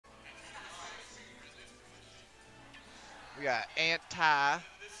We got anti.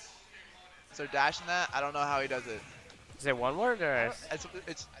 So dashing that, I don't know how he does it. Is it one word or? I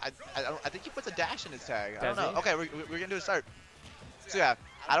think he puts a dash in his tag. I don't Does know. he? Okay, we're gonna do a start. So yeah,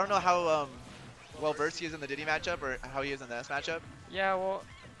 I don't know how well versed he is in the Diddy matchup or how he is in the Ness matchup. Yeah, well,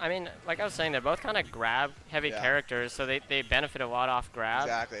 I mean, like I was saying, they're both kind of grab heavy Yeah. characters, so they benefit a lot off grab.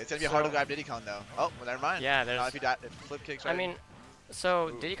 Exactly. It's gonna be hard to grab Diddy Kong though. Oh, well, never mind. Yeah, there's. Not if flip kicks right. I mean, so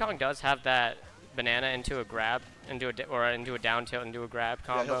Ooh. Diddy Kong does have that banana into a grab, into a down tilt into a grab Yeah,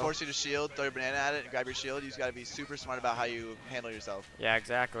 combo. he'll force you to shield, throw your banana at it, and grab your shield. You just gotta be super smart about how you handle yourself. Yeah,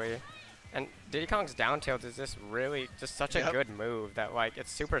 exactly. And Diddy Kong's down tilt is just really just such a good move that like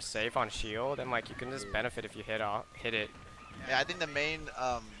it's super safe on shield and like you can just benefit if you hit it. Yeah, I think the main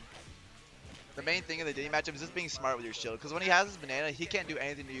thing in the Diddy matchup is just being smart with your shield. Because when he has his banana, he can't do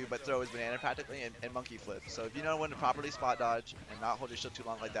anything to you but throw his banana practically and monkey flip. So if you know when to properly spot dodge and not hold your shield too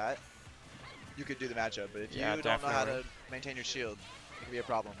long like that, you could do the matchup. But if you don't know how to maintain your shield, it can be a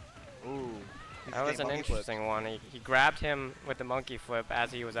problem. Ooh. That was an interesting one. He grabbed him with the monkey flip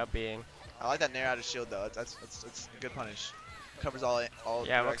as he was up being. I like that nair out of shield though. It's a good punish. Covers all.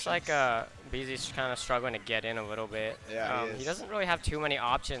 Yeah, it looks like BZ's kind of struggling to get in a little bit. Yeah, he doesn't really have too many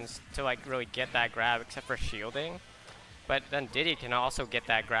options to like really get that grab except for shielding. But then Diddy can also get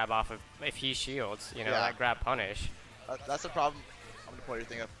that grab off of if he shields, you know, that grab punish. That's the problem. I'm gonna pull your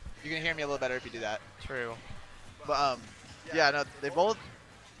thing up. You can hear me a little better if you do that. True. But yeah, no, they both.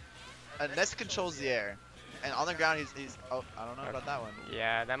 Ness controls the air, and on the ground he's. Oh, I don't know about that one.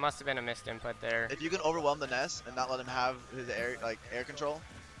 Yeah, that must have been a missed input there. If you can overwhelm the Ness and not let him have his air control,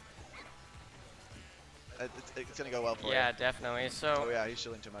 it's gonna go well for you. Yeah, definitely. So. Oh yeah, he's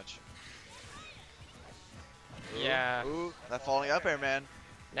shielding too much. Yeah. Ooh, that falling up air, man.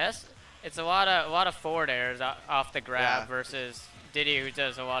 Ness, it's a lot of forward airs off the grab versus Diddy, who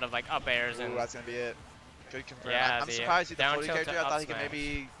does a lot of like up airs. Ooh, and that's gonna be it. Good confirm. Yeah, I'm surprised he's the floating tilt character. I thought he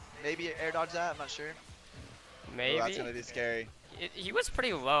could maybe air dodge that. I'm not sure. Maybe. Ooh, that's gonna be scary. He was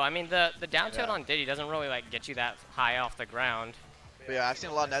pretty low. I mean, the down tilt on Diddy doesn't really like get you that high off the ground. But yeah, I've seen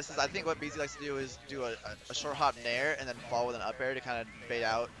a lot of Nesses. I think what BZ likes to do is do a short hop nair and then fall with an up air to kind of bait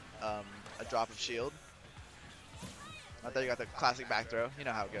out a drop of shield. I thought you got the classic back throw. You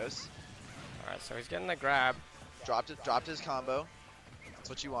know how it goes. All right, so he's getting the grab. Dropped his combo. That's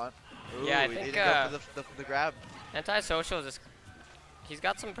what you want. Ooh, yeah, I he think didn't go for the grab. Antisocial is he's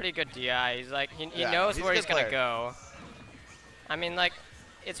got some pretty good DI. He's like he knows where he's gonna go. I mean, like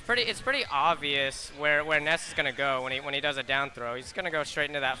it's pretty obvious where Ness is gonna go when he does a down throw. He's gonna go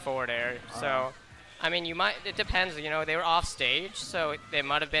straight into that forward air. So, I mean, it depends. You know, they were off stage, so there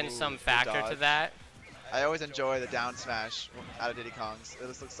might have been some factor to that. I always enjoy the down smash out of Diddy Kongs. It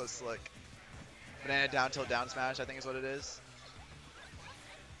just looks so slick. Banana down tilt down smash, I think is what it is.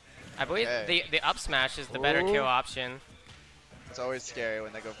 I believe the up smash is the better kill option. It's always scary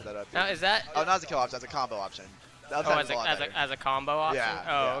when they go for that up. Now is that? Oh, not as a kill option, as a combo option. As a combo option.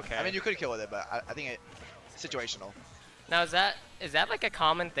 Yeah. Oh, okay. I mean, you could kill with it, but I think it's situational. Now is that like a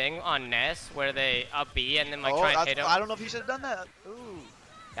common thing on Ness where they up B and then like try and hit him? I don't know if he should have done that. Ooh.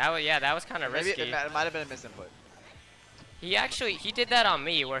 That was kind of risky. Maybe it might have been a misinput. He did that on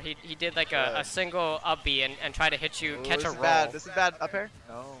me where he did like a single up B and try to hit you, catch a roll. This is bad up air?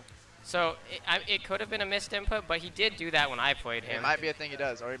 No. So it could have been a missed input, but he did do that when I played him. It might be a thing he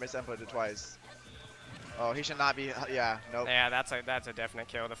does, or he misinputted twice. Oh, he should not be. Yeah, nope. Yeah, that's a definite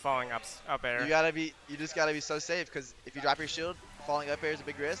kill. The falling up air. You just gotta be so safe, because if you drop your shield, falling up air is a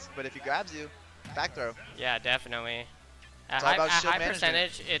big risk. But if he grabs you, back throw. Yeah, definitely. It's At all about shield high management.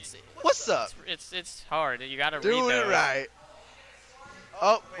 percentage, it's. What's up? It's hard. You gotta read Doing those. it right.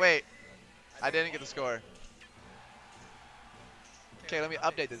 Oh wait, I didn't get the score. Okay, let me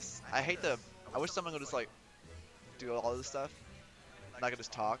update this. I wish someone would just like do all this stuff. I'm not gonna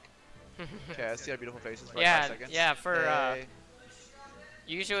just talk. Okay, I see our beautiful faces for like 5 seconds. Yeah, for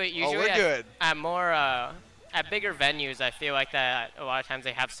usually we're good. At bigger venues, I feel like that a lot of times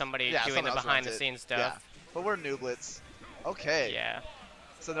they have somebody doing the behind the scenes stuff. Yeah. But we're nooblets. Okay. Yeah.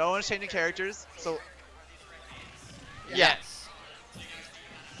 So no one's changing characters. So yes.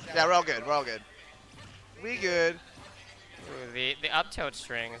 Yeah, we're all good. We're all good. We good. Ooh, the up tilt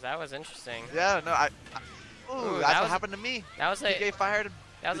strings, that was interesting. Yeah, no, that's what happened to me. That was PK fired.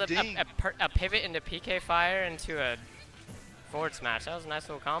 That was a pivot into PK fire into a forward smash. That was a nice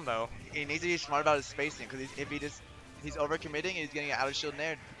little combo. He needs to be smart about his spacing, because if he's overcommitting and he's getting out of shield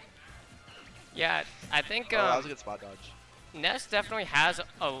nair. Yeah, I think that was a good spot dodge. Ness definitely has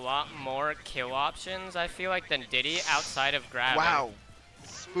a lot more kill options, I feel like, than Diddy outside of grabbing. Wow,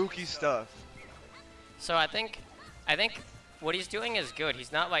 spooky stuff. So I think what he's doing is good.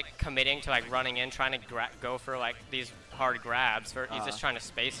 He's not like committing to like running in, trying to go for like these hard grabs. He's just trying to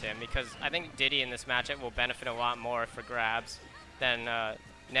space him, because I think Diddy in this matchup will benefit a lot more for grabs than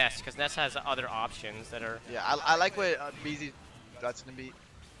Ness, because Ness has other options that are. Yeah, I like what BZ. That's gonna be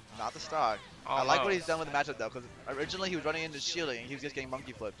not the stock. Almost. I like what he's done with the matchup though, because originally he was running into shielding and he was just getting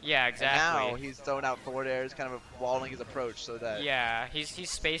monkey flipped. Yeah, exactly. And now he's throwing out forward airs, kind of walling his approach so that. Yeah, he's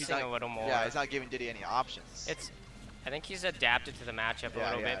spacing a little more. Yeah, he's not giving Diddy any options. I think he's adapted to the matchup a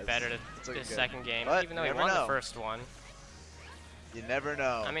little bit better to this second game, but even though he won the first one. You never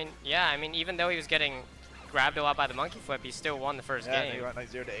know. I mean, yeah, I mean, even though he was getting grabbed a lot by the monkey flip, he still won the first game. Yeah, he went like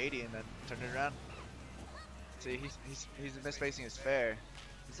 0 to 80 and then turned it around. See, he's misspacing his fair,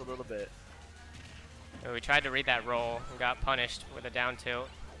 just a little bit. We tried to read that roll and got punished with a down tilt.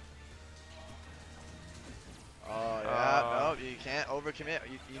 Oh yeah, no, you can't overcommit.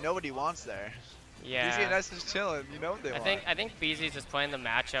 You know what he wants there. Yeah. BZ and Ness is chilling. You know what they want. I think BZ's just playing the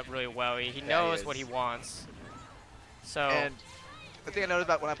matchup really well. He knows what he wants. So. And the thing I noticed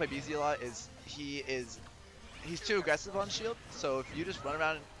about when I play BZ a lot is he's too aggressive on shield. So if you just run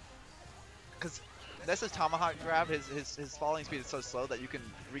around, because Ness's tomahawk grab, his falling speed is so slow that you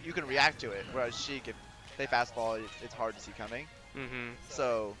can react to it. Whereas Sheik, if they fastball, it's hard to see coming.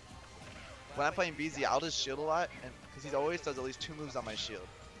 So when I'm playing BZ, I'll just shield a lot, and because he always does at least 2 moves on my shield,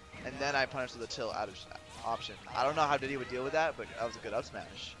 and then I punish with a tilt out of option. I don't know how Diddy would deal with that, but that was a good up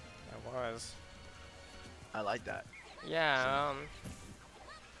smash. It was. I like that. Yeah.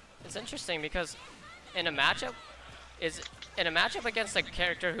 It's interesting because in a matchup against a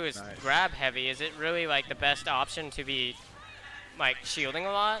character who is grab heavy, is it really like the best option to be like shielding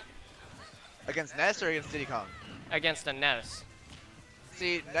a lot? Against Ness or against Diddy Kong? Against a Ness.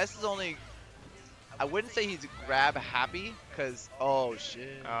 See, Ness is only, I wouldn't say he's grab happy, because, oh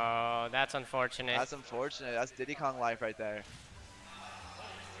shit. Oh, that's unfortunate. That's unfortunate. That's Diddy Kong life right there.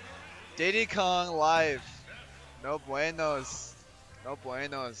 Diddy Kong life. No buenos. No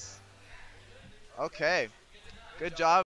buenos. Okay. Good job.